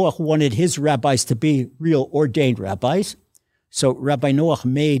Rabbi Noach wanted his rabbis to be real ordained rabbis. So Rabbi Noach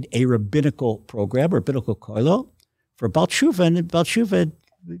made a rabbinical program, rabbinical kollel, for Baal Tshuva, and Baal Tshuva,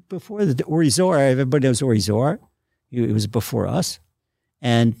 before the Uri Zohar, everybody knows Uri Zohar. He was before us.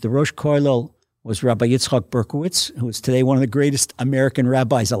 And the Rosh Kollel was Rabbi Yitzchak Berkowitz, who is today one of the greatest American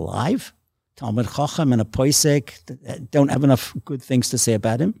rabbis alive. Talmud Chacham and a Poisek. Don't have enough good things to say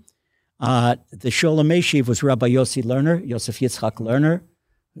about him. The Sholem Meshiv was Rabbi Yosef Yitzchak Lerner.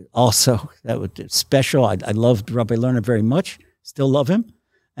 Also, that was special. I loved Rabbi Lerner very much. Still love him.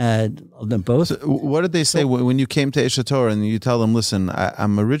 Of them both. So what did they say when you came to Eish Torah and you tell them, listen,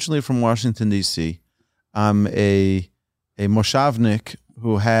 I'm originally from Washington, D.C. I'm a moshavnik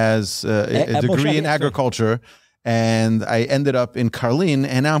who has a degree in agriculture, and I ended up in Karlin,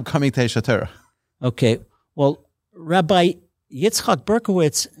 and now I'm coming to Eish Torah. Okay. Well, Rabbi Yitzchak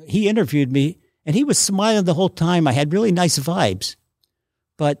Berkowitz, he interviewed me, and he was smiling the whole time. I had really nice vibes.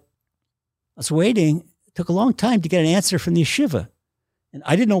 But I was waiting. It took a long time to get an answer from the yeshiva. And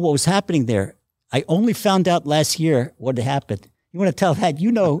I didn't know what was happening there. I only found out last year what had happened. You want to tell that?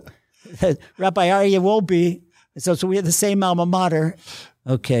 Rabbi Aryeh Wolbe. So we had the same alma mater.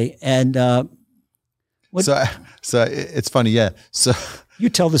 Okay. And so it's funny, yeah. So you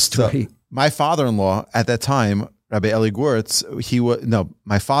tell the story. my father-in-law at that time, Rabbi Eli Gewirtz,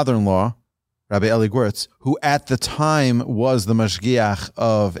 my father-in-law, Rabbi Eli Gewirtz, who at the time was the mashgiach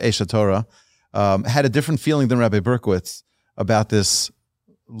of Eish Torah, had a different feeling than Rabbi Berkowitz about this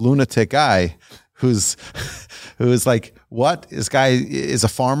lunatic guy who's like, what? This guy is a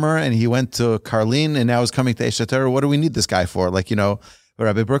farmer and he went to Karlin and now is coming to Eish Torah. What do we need this guy for? Like, but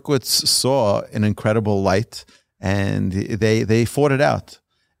Rabbi Berkowitz saw an incredible light and they fought it out.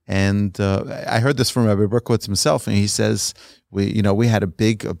 And I heard this from Rabbi Berkowitz himself, and he says, we had a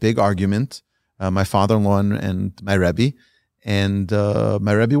big argument, my father-in-law and my Rebbe, and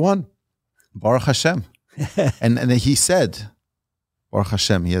my Rebbe won. Baruch Hashem. and then he said, Baruch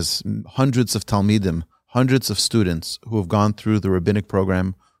Hashem, he has hundreds of Talmidim, hundreds of students who have gone through the rabbinic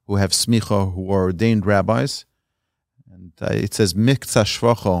program, who have smicha, who are ordained rabbis. And it says, Mikza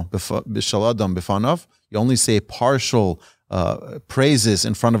shvacho b'shal adam b'fanav. You only say partial praises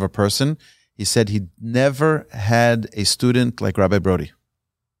in front of a person. He said he never had a student like Rabbi Brody.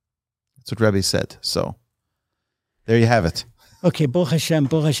 That's what Rabbi said. So there you have it. Okay, Baruch Hashem.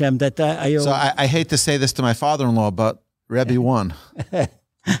 So I hate to say this to my father-in-law, but Rabbi won.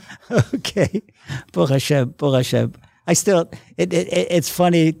 Okay, Baruch Hashem. I still, it's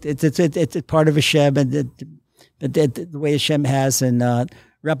funny. It's part of Hashem, and the way Hashem has, and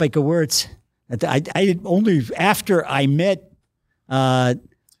Rabbi Gewirtz. I only after I met Rabbi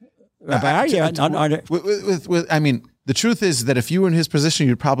Aryeh. I mean, the truth is that if you were in his position,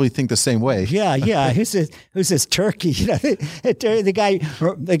 you'd probably think the same way. Yeah. Who's this turkey? The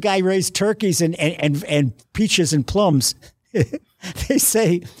guy raised turkeys and peaches and plums. They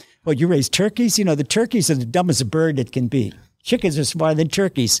say, well, you raise turkeys? The turkeys are the dumbest bird it can be. Chickens are smarter than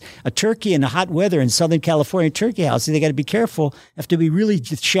turkeys. A turkey in the hot weather in Southern California turkey house, they got to be careful. Have to be really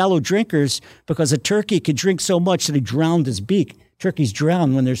shallow drinkers because a turkey could drink so much that he drowned his beak. Turkeys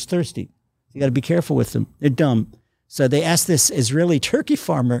drown when they're thirsty. You got to be careful with them. They're dumb. So they asked this Israeli turkey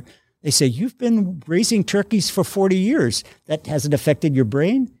farmer, they say, you've been raising turkeys for 40 years. That hasn't affected your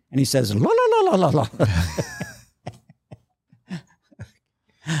brain? And he says, la, la, la, la, la, la.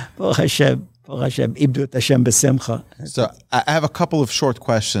 Baruch Hashem. So I have a couple of short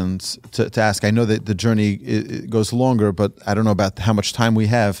questions to ask. I know that the journey goes longer, but I don't know about how much time we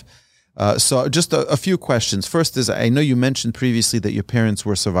have. So just a few questions. First is, I know you mentioned previously that your parents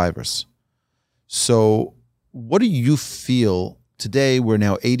were survivors. So what do you feel today? We're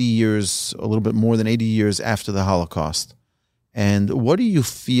now 80 years, a little bit more than 80 years after the Holocaust. And what do you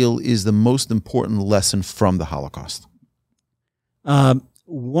feel is the most important lesson from the Holocaust?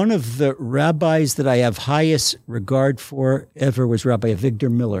 One of the rabbis that I have highest regard for ever was Rabbi Avigdor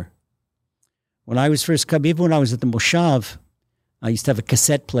Miller. When I was first coming, even when I was at the Moshav, I used to have a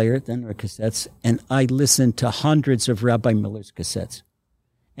cassette player, then there were cassettes, and I listened to hundreds of Rabbi Miller's cassettes.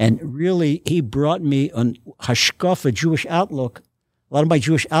 And really, he brought me an hashkafa, Jewish outlook, a lot of my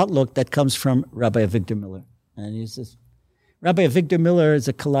Jewish outlook that comes from Rabbi Avigdor Miller. And he says, Rabbi Avigdor Miller is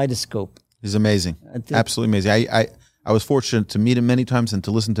a kaleidoscope. He's amazing. Absolutely amazing. I was fortunate to meet him many times and to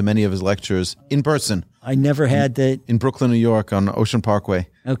listen to many of his lectures in person. I never had that. In Brooklyn, New York, on Ocean Parkway.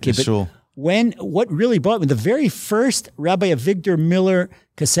 Okay, but what really brought me, the very first Rabbi Avigdor Miller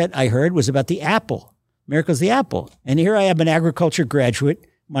cassette I heard was about the apple, Miracles of the Apple. And here I am, an agriculture graduate.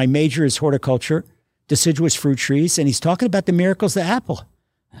 My major is horticulture, deciduous fruit trees, and he's talking about the miracles of the apple.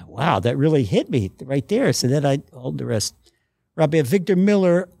 Wow, that really hit me right there. So then I hold the rest. Rabbi Avigdor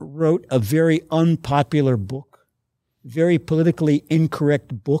Miller wrote a very unpopular book, very politically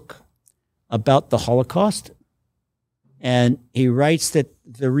incorrect book about the Holocaust. And he writes that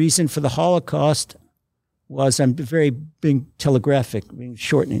the reason for the Holocaust was, I'm very being telegraphic, being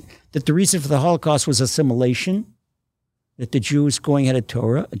shortening, that the reason for the Holocaust was assimilation, that the Jews going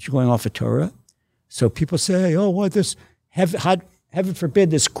off of Torah. So people say, oh, what this, heaven forbid,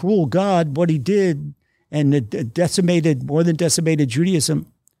 this cruel God, what he did, and it more than decimated Judaism.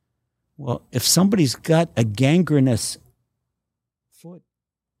 Well, if somebody's got a gangrenous foot,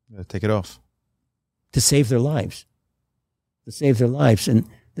 take it off to save their lives. And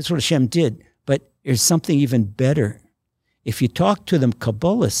that's what Hashem did. But there's something even better. If you talk to them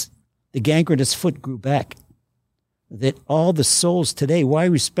Kabbalists, the gangrenous foot grew back. That all the souls today, why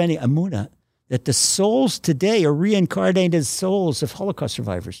are we spending Amunah? That the souls today are reincarnated souls of Holocaust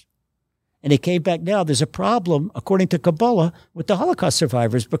survivors. And they came back now. There's a problem, according to Kabbalah, with the Holocaust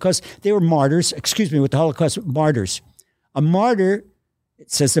survivors because they were martyrs, with the Holocaust martyrs. A martyr,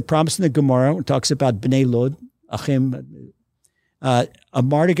 it says the promise in the Gemara, it talks about Bnei Lod, Achim. A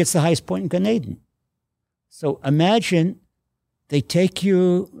martyr gets the highest point in Gan Eden. So imagine they take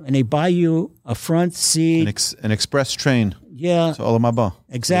you and they buy you a front seat. An express train. Yeah. To Olam Haba.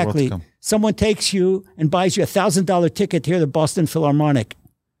 Exactly. someone takes you and buys you $1,000 ticket to hear the Boston Philharmonic,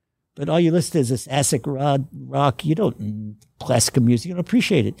 but all you listen to is this acid rock. You don't classical music. You don't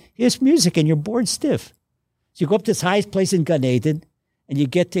appreciate it. Here's music, and you're bored stiff. So you go up to this highest place in Gan Eden, and you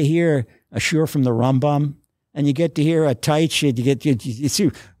get to hear a shur from the Rambam, and you get to hear a Taich. You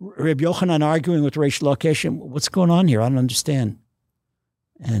see Reb Yochanan arguing with Reish Lakish. What's going on here? I don't understand.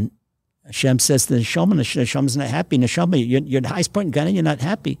 And Hashem says to the Neshama's not happy. Neshama, you're at the highest point in Gan Eden, you're not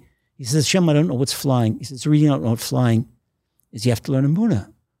happy. He says, Hashem, I don't know what's flying. He says, the reason you don't know what's flying is you have to learn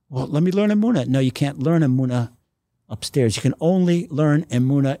Emunah. Well, let me learn Emunah. No, you can't learn Emunah upstairs. You can only learn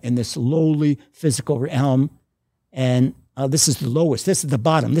Emunah in this lowly physical realm. And this is the lowest. This is the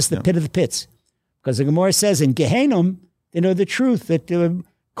bottom. This is the pit of the pits. Because the Gemara says in Gehenom, they know the truth that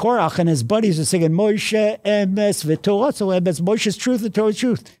Korach and his buddies are singing Moshe Emes v'Torah. So Emes, Moshe's truth, the Torah's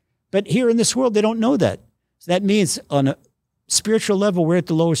truth. But here in this world, they don't know that. So that means on a spiritual level, we're at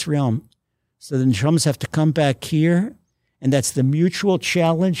the lowest realm. So the neshamas have to come back here. And that's the mutual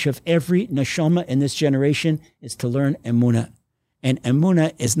challenge of every neshama in this generation, is to learn Emunah. And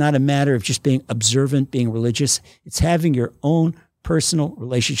Emunah is not a matter of just being observant, being religious. It's having your own personal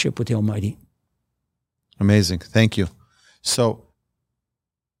relationship with the Almighty. Amazing. Thank you. So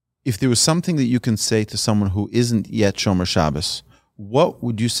if there was something that you can say to someone who isn't yet Shomer Shabbos, what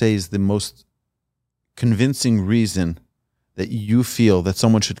would you say is the most convincing reason that you feel that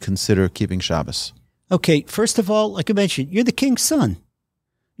someone should consider keeping Shabbos? Okay, first of all, like I mentioned, you're the king's son.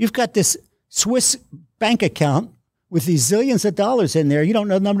 You've got this Swiss bank account with these zillions of dollars in there. You don't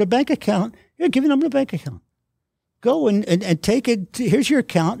know the number of the bank account. Here, give the number of the bank account. Go and take it. Here's your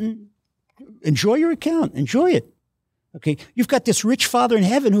account, and enjoy your account. Enjoy it. Okay, you've got this rich Father in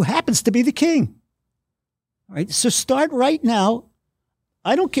heaven who happens to be the king. All right, so start right now.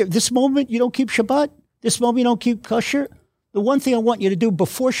 I don't care. This moment you don't keep Shabbat. This moment you don't keep kosher. The one thing I want you to do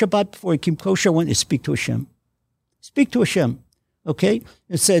before Shabbat, before you keep kosher, I want you to speak to Hashem. Speak to Hashem, okay?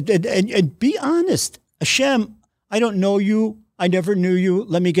 And be honest. Hashem, I don't know you. I never knew you.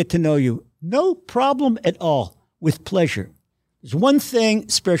 Let me get to know you. No problem at all, with pleasure. There's one thing,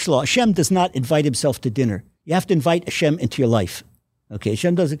 spiritual law. Hashem does not invite himself to dinner. You have to invite Hashem into your life. Okay,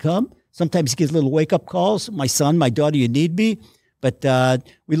 Hashem doesn't come. Sometimes he gives little wake-up calls. My son, my daughter, you need me. But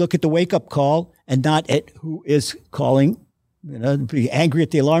we look at the wake-up call and not at who is calling. You know, be angry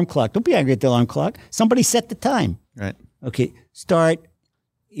at the alarm clock. Don't be angry at the alarm clock. Somebody set the time. Right. Okay. Start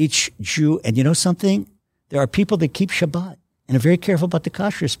each Jew. And you know something? There are people that keep Shabbat and are very careful about the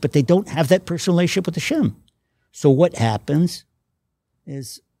kashrus, but they don't have that personal relationship with Hashem. So what happens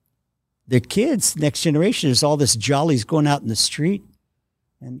is their kids, next generation, there's all this jollies going out in the street.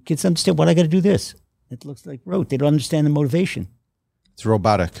 And kids understand, what I got to do this. It looks like rote. They don't understand the motivation. It's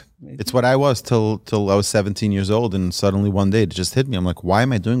robotic. It's what I was till I was 17 years old, and suddenly one day it just hit me. I'm like, why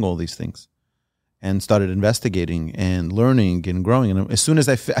am I doing all these things? And started investigating and learning and growing. And as soon as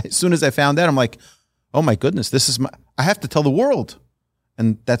I found that, I'm like, oh my goodness, I have to tell the world,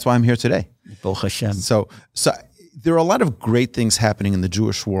 and that's why I'm here today. Baruch Hashem. So there are a lot of great things happening in the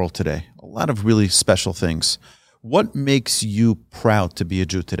Jewish world today. A lot of really special things. What makes you proud to be a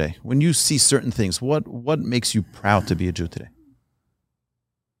Jew today? When you see certain things, what makes you proud to be a Jew today?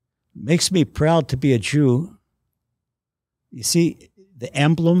 Makes me proud to be a Jew. You see, the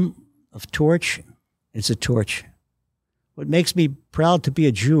emblem of torch is a torch. What makes me proud to be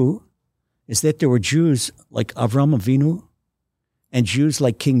a Jew is that there were Jews like Avram Avinu and Jews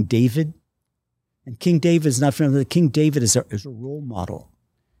like King David. And King David is not familiar. King David is a role model.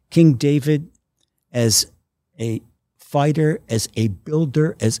 King David as a fighter, as a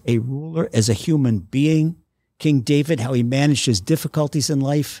builder, as a ruler, as a human being. King David, how he managed his difficulties in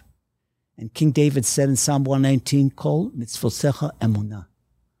life. And King David said in Psalm 119, Kol mitzvosecha emunah.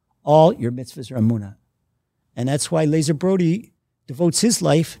 All your mitzvahs are emunah. And that's why Lazer Brody devotes his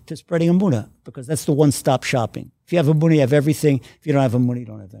life to spreading emunah, because that's the one-stop shopping. If you have emunah, you have everything. If you don't have emunah, you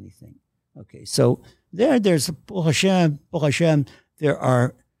don't have anything. Okay, so there's Baruch Hashem, there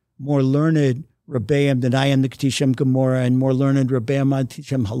are more learned Rabbeim than I am the Ketishim Gemara, and more learned Rabbeim on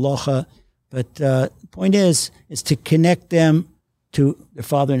Ketishim Halacha. But the point is to connect them to their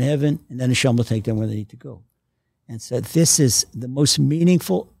Father in heaven, and then Hashem will take them where they need to go. And so this is the most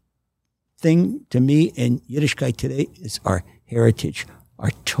meaningful thing to me in Yiddishkeit today, is our heritage,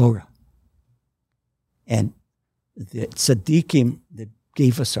 our Torah. And the tzaddikim that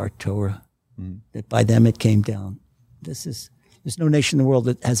gave us our Torah, that by them it came down. There's no nation in the world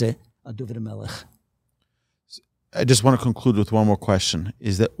that has a David HaMelech. I just want to conclude with one more question.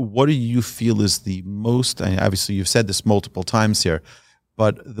 Is that, what do you feel is the most, obviously you've said this multiple times here,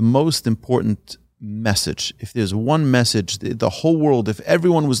 but the most important message, if there's one message, the whole world, if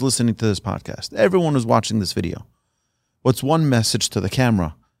everyone was listening to this podcast, everyone was watching this video, what's one message to the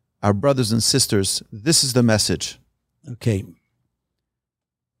camera? Our brothers and sisters, this is the message. Okay.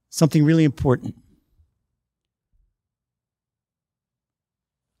 Something really important.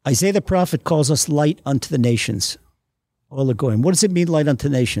 Isaiah the prophet calls us light unto the nations. All are going. What does it mean, light unto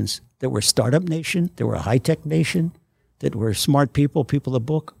nations? That we're a startup nation? That we're a high-tech nation? That we're smart people, people of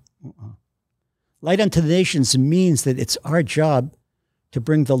book? Light unto the nations means that it's our job to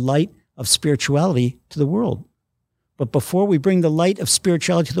bring the light of spirituality to the world. But before we bring the light of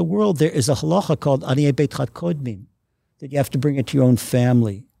spirituality to the world, there is a halacha called Aniyei Beitchat Kodmim, that you have to bring it to your own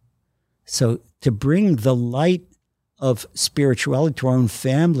family. So to bring the light of spirituality to our own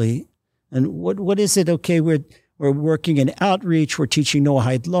family, and what is it? Okay, we're working in outreach, we're teaching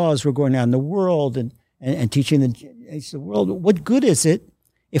Noahide laws, we're going out in the world and teaching the world. What good is it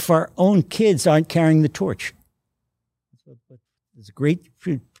if our own kids aren't carrying the torch? It's great.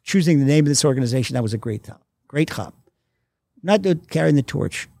 Choosing the name of this organization, that was a great job. Not carrying the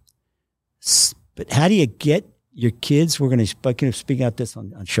torch. But how do you get your kids? We're going to speak out this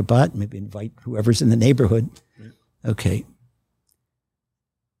on Shabbat, maybe invite whoever's in the neighborhood. Okay.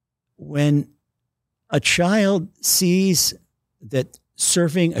 When a child sees that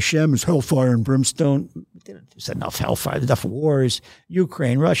serving Hashem is hellfire and brimstone, there's enough hellfire, enough wars,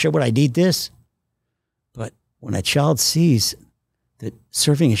 Ukraine, Russia, would I need this? But when a child sees that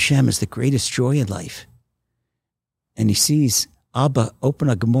serving Hashem is the greatest joy in life, and he sees Abba open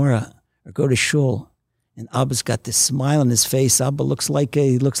a Gemara or go to shul, and Abba's got this smile on his face. Abba looks like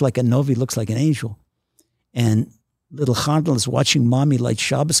a Novi, looks like an angel. And little Chandel is watching mommy light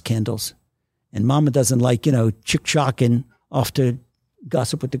Shabbos candles. And mama doesn't like, chick-chocking off to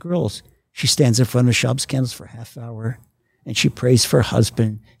gossip with the girls. She stands in front of Shabbos candles for a half hour, and she prays for her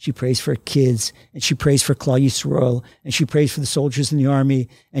husband, she prays for her kids, and she prays for Klal Yisrael, and she prays for the soldiers in the army,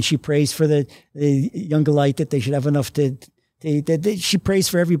 and she prays for the younger light that they should have enough she prays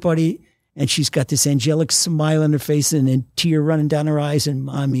for everybody, and she's got this angelic smile on her face and a tear running down her eyes, and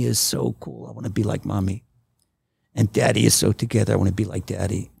mommy is so cool. I want to be like mommy. And daddy is so together. I want to be like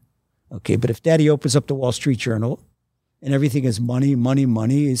daddy. Okay, but if daddy opens up the Wall Street Journal and everything is money, money,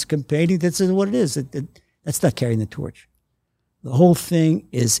 money, is campaigning, that's what it is. That's not carrying the torch. The whole thing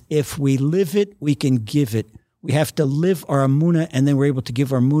is, if we live it, we can give it. We have to live our emunah, and then we're able to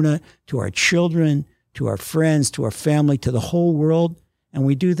give our emunah to our children, to our friends, to our family, to the whole world. And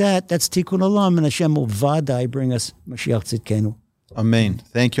we do that. That's Tikkun Olam, and Hashem will vadai bring us Mashiach Tzidkenu. Amen.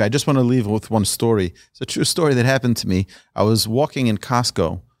 Thank you. I just want to leave with one story. It's a true story that happened to me. I was walking in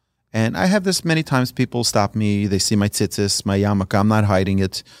Costco, and I have this many times. People stop me. They see my tzitzis, my yarmulke. I'm not hiding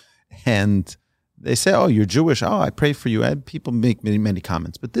it. And they say, oh, you're Jewish. Oh, I pray for you. People make many, many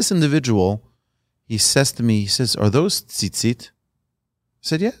comments. But this individual, he says to me, he says, are those tzitzit? I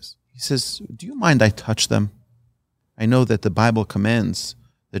said, yes. He says, do you mind I touch them? I know that the Bible commands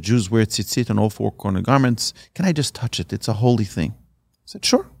that Jews wear tzitzit on all four corner garments. Can I just touch it? It's a holy thing. I said,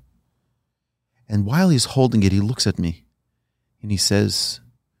 sure. And while he's holding it, he looks at me and he says,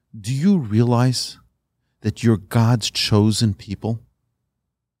 do you realize that you're God's chosen people?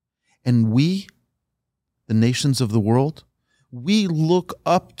 And we, the nations of the world, we look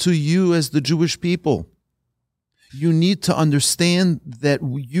up to you as the Jewish people. You need to understand that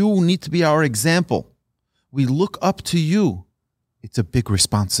you need to be our example. We look up to you. It's a big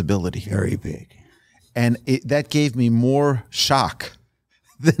responsibility. Very big. And that gave me more shock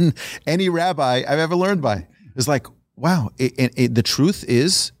than any rabbi I've ever learned by. It's like, wow. The truth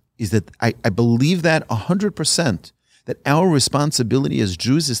is that I believe that 100%, that our responsibility as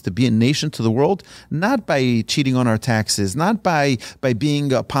Jews is to be a nation to the world, not by cheating on our taxes, not by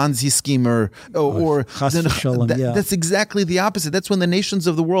being a Ponzi schemer, or that's exactly the opposite. That's when the nations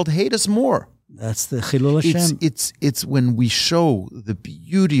of the world hate us more. That's the Chilul Hashem. It's when we show the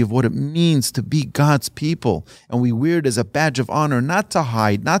beauty of what it means to be God's people, and we wear it as a badge of honor, not to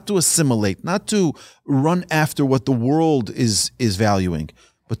hide, not to assimilate, not to run after what the world is valuing,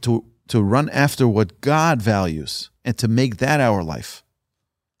 but to run after what God values and to make that our life.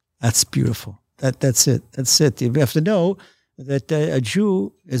 That's beautiful. That's it. That's it. You have to know that a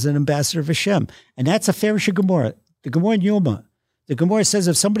Jew is an ambassador of Hashem, and that's a Farish Gemara. The Gemara in Yoma. The Gemara says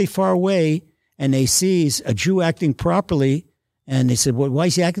if somebody far away and they sees a Jew acting properly, and they said, well, why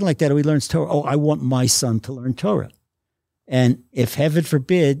is he acting like that? Oh, he learns Torah. Oh, I want my son to learn Torah. And if heaven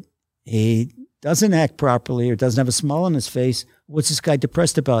forbid he doesn't act properly or doesn't have a smile on his face, what's this guy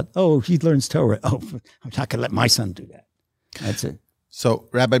depressed about? Oh, he learns Torah. Oh, I'm not going to let my son do that. That's it. So,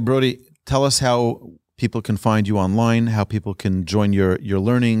 Rabbi Brody, tell us how people can find you online, how people can join your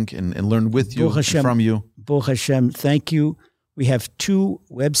learning and learn with you and from you. Baruch Hashem, thank you. We have 2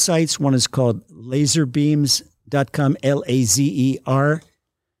 websites. One is called lazerbeams.com,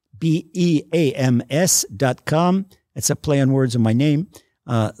 LAZERBEAMS.com. That's a play on words of my name.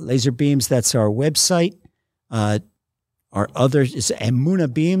 Lazer Beams, that's our website. Our other is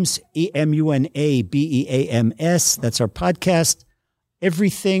Emunah Beams, EMUNABEAMS. That's our podcast.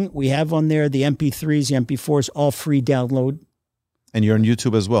 Everything we have on there, the MP3s, the MP4s, all free download. And you're on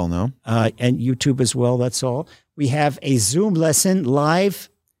YouTube as well, no? And YouTube as well, that's all. We have a Zoom lesson live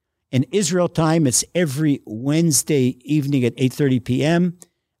in Israel time. It's every Wednesday evening at 8:30 p.m.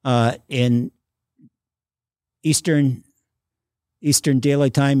 In Eastern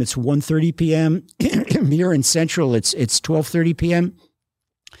Daylight Time, it's 1:30 p.m. Here in Central, it's 12:30 p.m.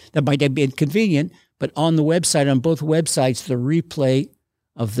 That might be inconvenient, but on the website, on both websites, the replay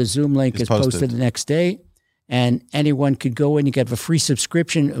of the Zoom link is posted the next day, and anyone could go in. You get a free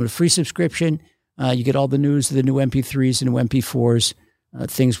subscription. You get all the news, the new MP3s and new MP4s,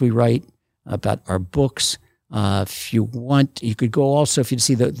 things we write about our books. If you want, you could go also, if you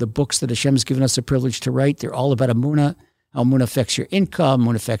see the books that Hashem has given us the privilege to write, they're all about Emunah, how Emunah affects your income,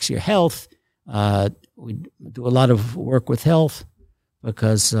 Emunah affects your health. We do a lot of work with health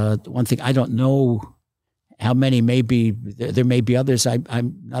because one thing, I don't know how many may be, there may be others,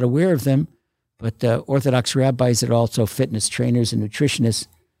 I'm not aware of them, but Orthodox rabbis that are also fitness trainers and nutritionists.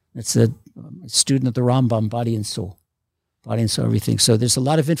 That's a student of the Rambam, body and soul, everything. So there's a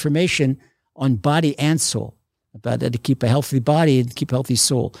lot of information on body and soul about how to keep a healthy body and keep a healthy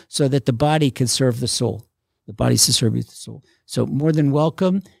soul so that the body can serve the soul. The body's to serve the soul. So more than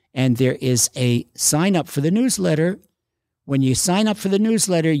welcome. And there is a sign up for the newsletter. When you sign up for the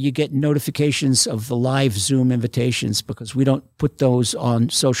newsletter, you get notifications of the live Zoom invitations because we don't put those on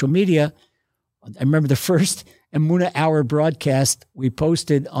social media. I remember the first Emunah Hour broadcast we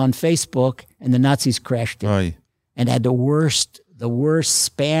posted on Facebook, and the Nazis crashed it and had the worst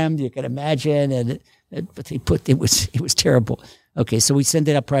spam you can imagine. And but they put it was terrible. Okay, so we send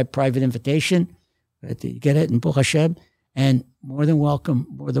it a private invitation. You get it in Baruch Hashem, and more than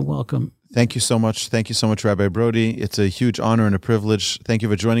welcome. Thank you so much. Thank you so much, Rabbi Brody. It's a huge honor and a privilege. Thank you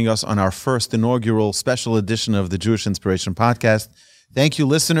for joining us on our first inaugural special edition of the Jewish Inspiration Podcast. Thank you,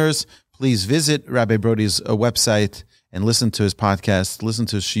 listeners. Please visit Rabbi Brody's website and listen to his podcast, listen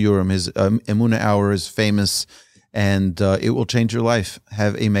to his shiurim. His Emunah Hour is famous, and it will change your life.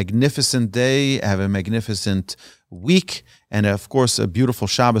 Have a magnificent day. Have a magnificent week. And, of course, a beautiful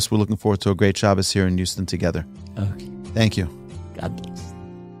Shabbos. We're looking forward to a great Shabbos here in Houston together. Okay. Thank you. God bless.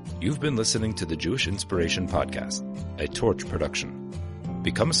 You've been listening to the Jewish Inspiration Podcast, a Torch production.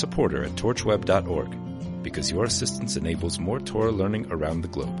 Become a supporter at torchweb.org because your assistance enables more Torah learning around the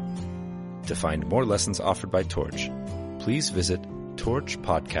globe. To find more lessons offered by Torch, please visit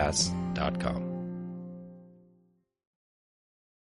torchpodcasts.com.